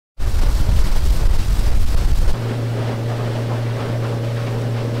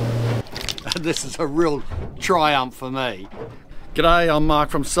This is a real triumph for me. G'day, I'm Mark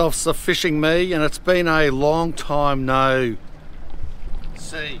from Fishing Me, and it's been a long time no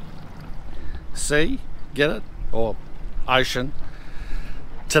sea, get it? Or ocean.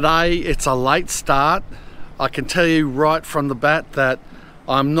 Today it's a late start. I can tell you right from the bat that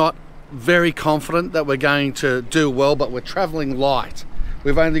I'm not very confident that we're going to do well, but we're traveling light.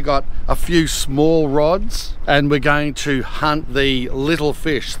 We've only got a few small rods and we're going to hunt the little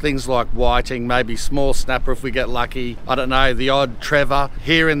fish, things like whiting, maybe small snapper if we get lucky. I don't know, the odd trevor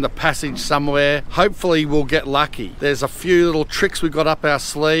here in the passage somewhere. Hopefully we'll get lucky. There's a few little tricks we've got up our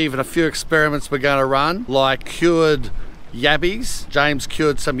sleeve and a few experiments we're going to run, like cured yabbies. James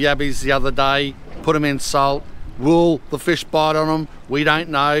cured some yabbies the other day, put them in salt. Will the fish bite on them? We don't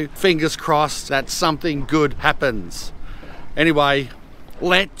know. Fingers crossed that something good happens. Anyway,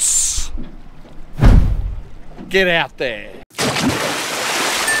 let's get out there.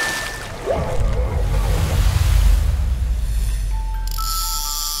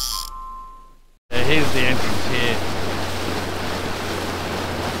 Here's the entrance here.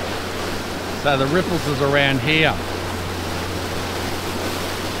 So the ripples is around here.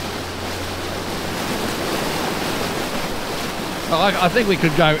 I think we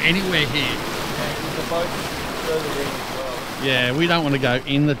could go anywhere here. Yeah, the boat further in as well. Yeah, we don't want to go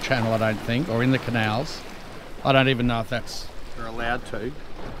in the channel, I don't think, or in the canals. I don't even know if we're allowed to.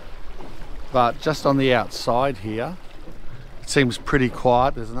 But just on the outside here, it seems pretty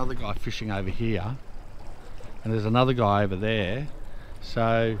quiet. There's another guy fishing over here, and there's another guy over there.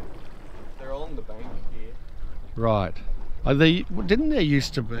 So they're all on the bank here. right. Didn't there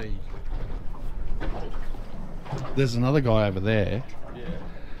used to be? There's another guy over there. Yeah.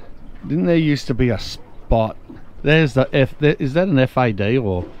 Didn't there used to be a spot? There's the is that an FAD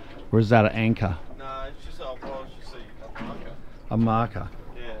or is that an anchor? No, it's just a marker. A marker.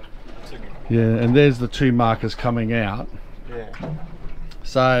 Yeah. Yeah, and there's the two markers coming out. Yeah.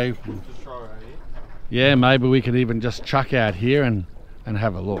 So Just try right here. yeah, maybe we could even just chuck out here and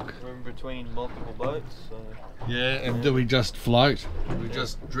have a look. We're in between multiple boats, so Yeah, and do we just float? Do we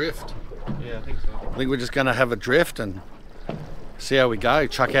just drift? yeah, I think so. I think we're just going to have a drift and see how we go.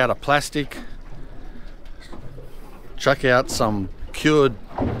 Chuck out a plastic. Chuck out some cured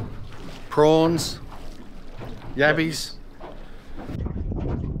prawns, yabbies.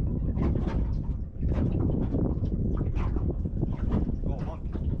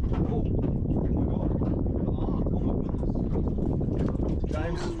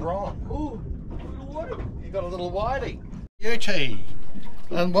 James is wrong. Ooh, you got a little whiting. Beauty.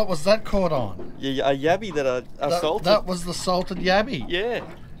 And what was that caught on? Yeah, a yabby that I salted. That was the salted yabby. Yeah.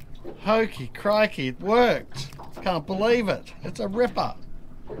 Hokey crikey, it worked. Can't believe it. It's a ripper.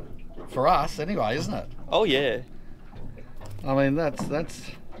 For us anyway, isn't it? Oh yeah. I mean that's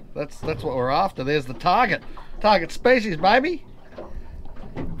what we're after. There's the target. Target species, baby.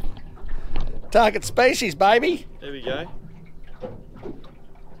 Target species, baby. There we go.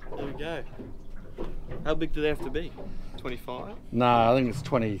 There we go. How big do they have to be? 25? No, I think it's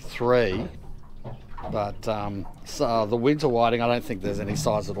 23. But so the winter whiting, I don't think there's any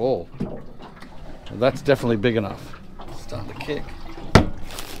size at all. That's definitely big enough. It's starting to kick.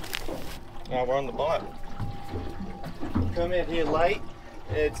 Oh, we're on the bite. Come out here late.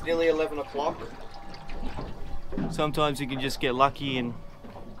 It's nearly 11 o'clock. Sometimes you can just get lucky and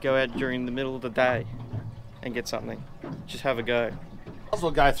go out during the middle of the day and get something. Just have a go. Might as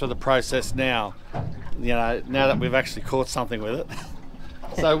well go through the process now. You know, now that we've actually caught something with it.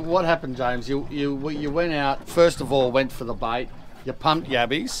 So what happened, James? You went out, first of all, went for the bait. You pumped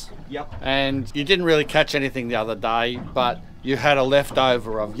yabbies. Yep. And you didn't really catch anything the other day, but you had a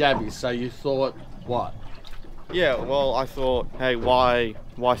leftover of yabbies. So you thought, what? Yeah, well, I thought, hey, why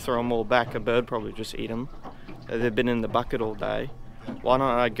throw them all back? A bird probably just eat them. They've been in the bucket all day. Why don't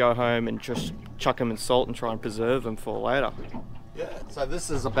I go home and just chuck them in salt and try and preserve them for later? Yeah. So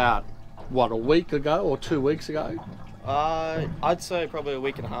this is about, what, a week ago or 2 weeks ago? I'd say probably a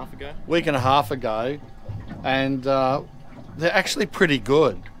week and a half ago. Week and a half ago, and they're actually pretty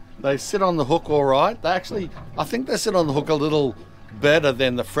good. They sit on the hook all right. I think they sit on the hook a little better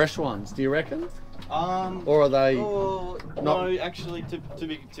than the fresh ones. Do you reckon? Or are they? Oh, no, actually,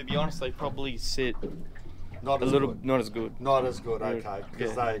 to be honest, they probably sit not as good. Not as good. Not as good. Okay,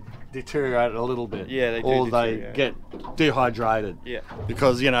 because they deteriorate a little bit. Yeah, they do. Or they get dehydrated. Yeah.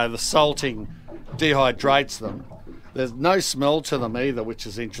 Because the salting dehydrates them. There's no smell to them either, which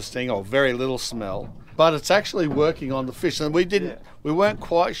is interesting, or very little smell. But it's actually working on the fish, and we weren't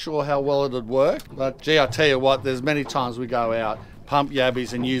quite sure how well it would work. But gee, I tell you what, there's many times we go out, pump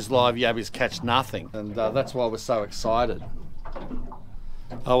yabbies and use live yabbies, catch nothing, and that's why we're so excited.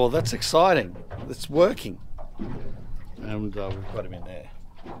 Oh, well, that's exciting. It's working. And we've got him in there.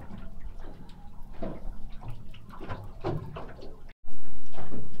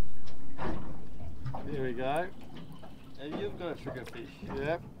 There we go. And you've got a trigger fish.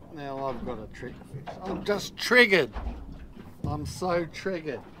 Yep, now I've got a trigger fish. I'm just triggered. I'm so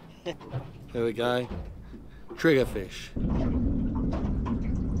triggered. There we go. Trigger fish.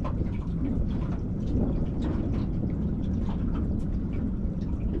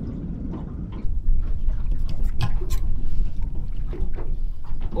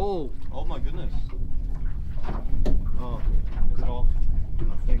 Oh my goodness. Oh, is it off?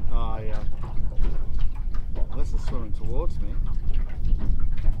 I think this is swimming towards me.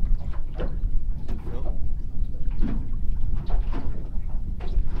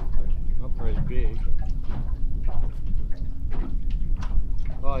 Not very big.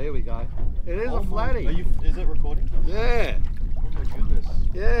 Oh, here we go. It is a flatty. Is it recording? Yeah. Oh my goodness.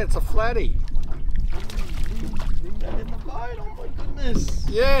 Yeah, it's a flatty. Bring that in the boat. Oh my goodness.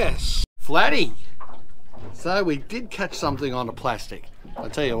 Yes. Flatty. So we did catch something on a plastic. I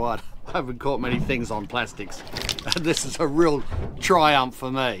tell you what, I haven't caught many things on plastics. This is a real triumph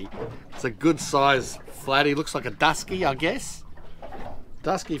for me. It's a good size flatty. Looks like a dusky, I guess.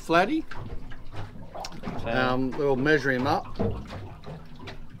 Dusky flatty. We'll measure him up.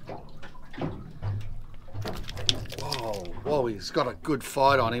 Whoa, he's got a good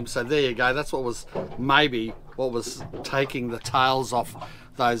fight on him. So there you go. That's what was taking the tails off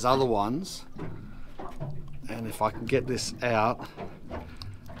those other ones. And if I can get this out,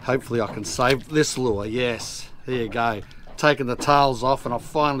 hopefully I can save this lure. Yes, there you go. Taking the tails off and I've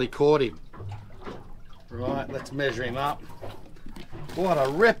finally caught him. Right, let's measure him up. What a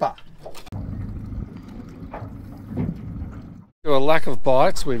ripper. To a lack of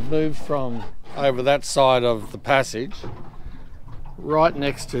bites, we've moved from over that side of the passage right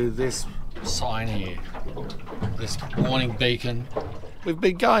next to this sign here, this warning beacon. We've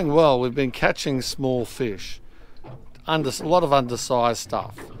been going well. We've been catching small fish, a lot of undersized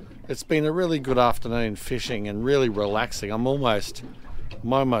stuff. It's been a really good afternoon fishing and really relaxing. I'm almost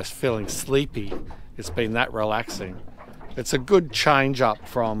feeling sleepy. It's been that relaxing. It's a good change up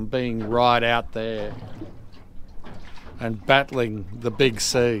from being right out there and battling the big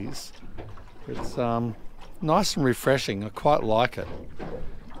seas. It's nice and refreshing. I quite like it.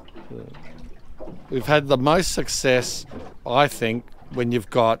 We've had the most success, I think, when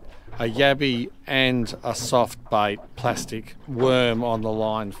you've got a yabby and a soft bait plastic worm on the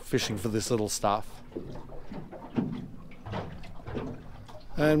line fishing for this little stuff.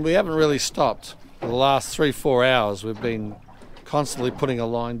 And we haven't really stopped. For the last 3-4 hours we've been constantly putting a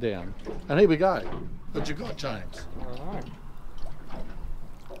line down. And here we go. What you got, James?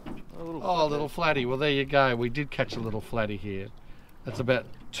 Oh, a little flatty. Well, there you go. We did catch a little flatty here. It's about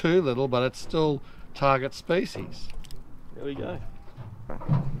too little, but it's still target species. There we go.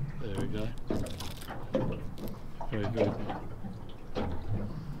 There we go. Very good.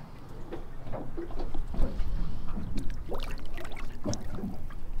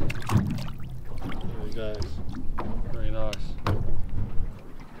 There he goes. Very nice.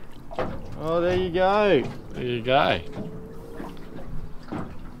 Oh, there you go. There you go.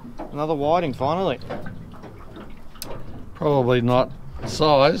 Another whiting, finally. Probably not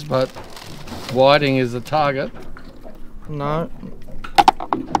size, but whiting is the target. No.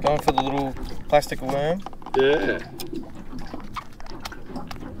 Going for the little plastic worm. Yeah.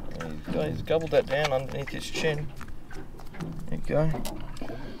 He's gobbled that down underneath his chin. There you go.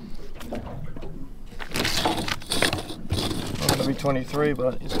 Not going to be 23,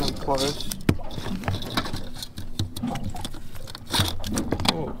 but he's going to be close.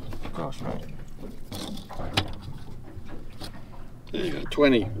 Oh, gosh, mate. There you go,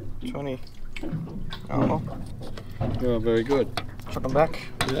 20. 20. Oh, Oh, very good. chuck him back.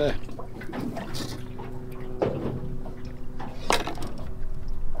 Yeah.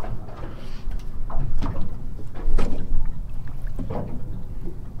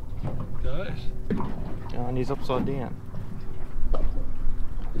 Guys. Oh, and he's upside down.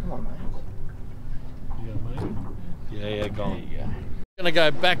 Come on, mate. You got me? Yeah, gone. There you go. Gonna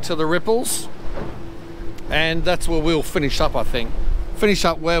go back to the ripples, and that's where we'll finish up, I think. Finish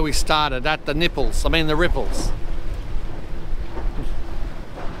up where we started, at the nipples, the ripples.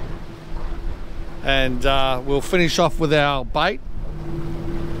 And we'll finish off with our bait.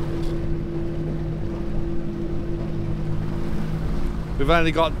 We've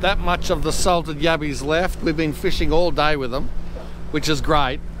only got that much of the salted yabbies left. We've been fishing all day with them, which is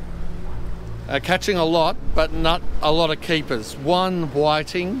great. Catching a lot, but not a lot of keepers. One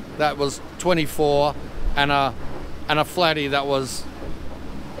whiting that was 24, and a flatty that was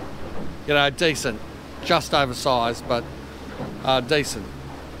you know, decent. Just oversized, but decent.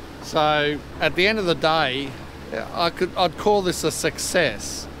 So at the end of the day, I'd call this a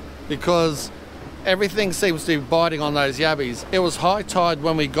success, because everything seems to be biting on those yabbies. It was high tide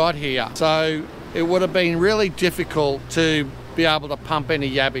when we got here, so it would have been really difficult to be able to pump any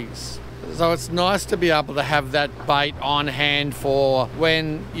yabbies. So it's nice to be able to have that bait on hand for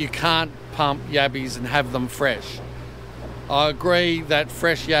when you can't pump yabbies and have them fresh. I agree that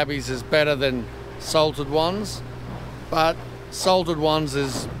fresh yabbies is better than salted ones, but salted ones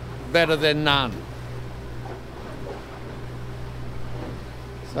is better than none.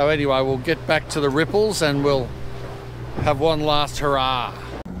 So anyway, we'll get back to the ripples and we'll have one last hurrah.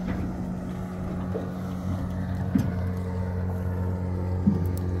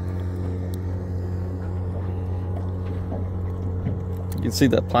 You can see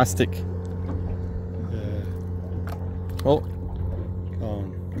that plastic. Yeah. Oh,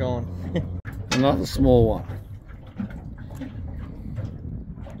 Gone. gone. Another small one.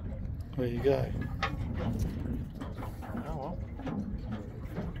 There you go. Oh well.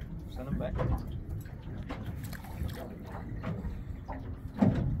 Send them back.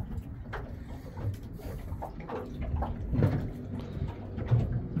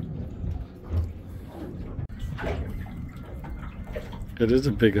 It is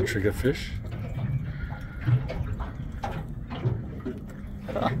a bigger triggerfish.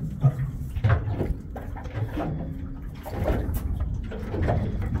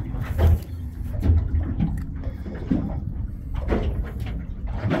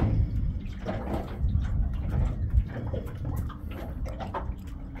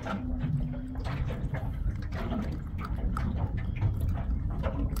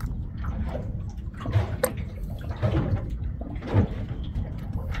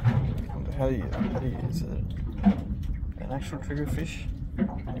 How do you is it an actual triggerfish?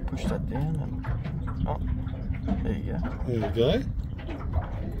 You push that down and oh, there you go. There you go.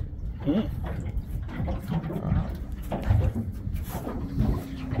 Hmm.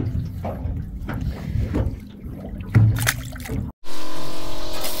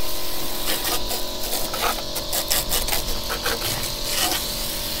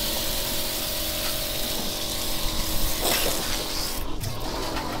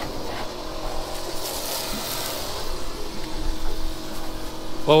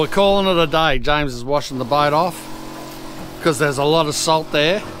 Well, we're calling it a day. James is washing the boat off because there's a lot of salt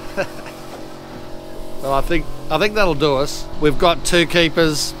there. So I think that'll do us. We've got two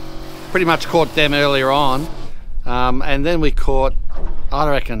keepers, pretty much caught them earlier on, and then we caught, I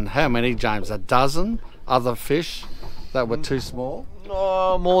reckon, how many, James? A dozen other fish that were too small.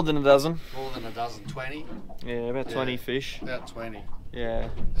 Oh, more than a dozen. More than a dozen, 20. Yeah, about 20 fish. About 20. Yeah.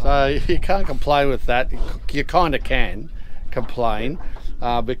 So you can't complain with that. You kind of can complain.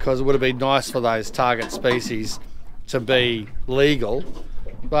 Because it would have been nice for those target species to be legal,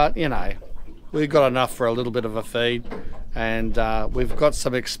 but you know, we've got enough for a little bit of a feed, and we've got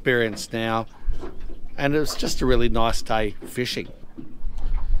some experience now, and it was just a really nice day fishing.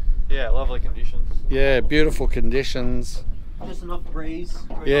 Yeah, lovely conditions. Yeah, beautiful conditions. Just enough breeze.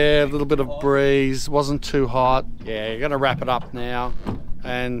 Yeah, a little bit of breeze, wasn't too hot. Yeah, you're gonna wrap it up now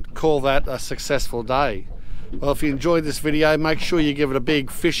and call that a successful day. Well, if you enjoyed this video, make sure you give it a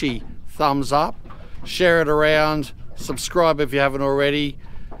big fishy thumbs up, share it around, subscribe if you haven't already.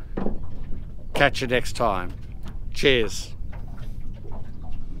 Catch you next time. Cheers.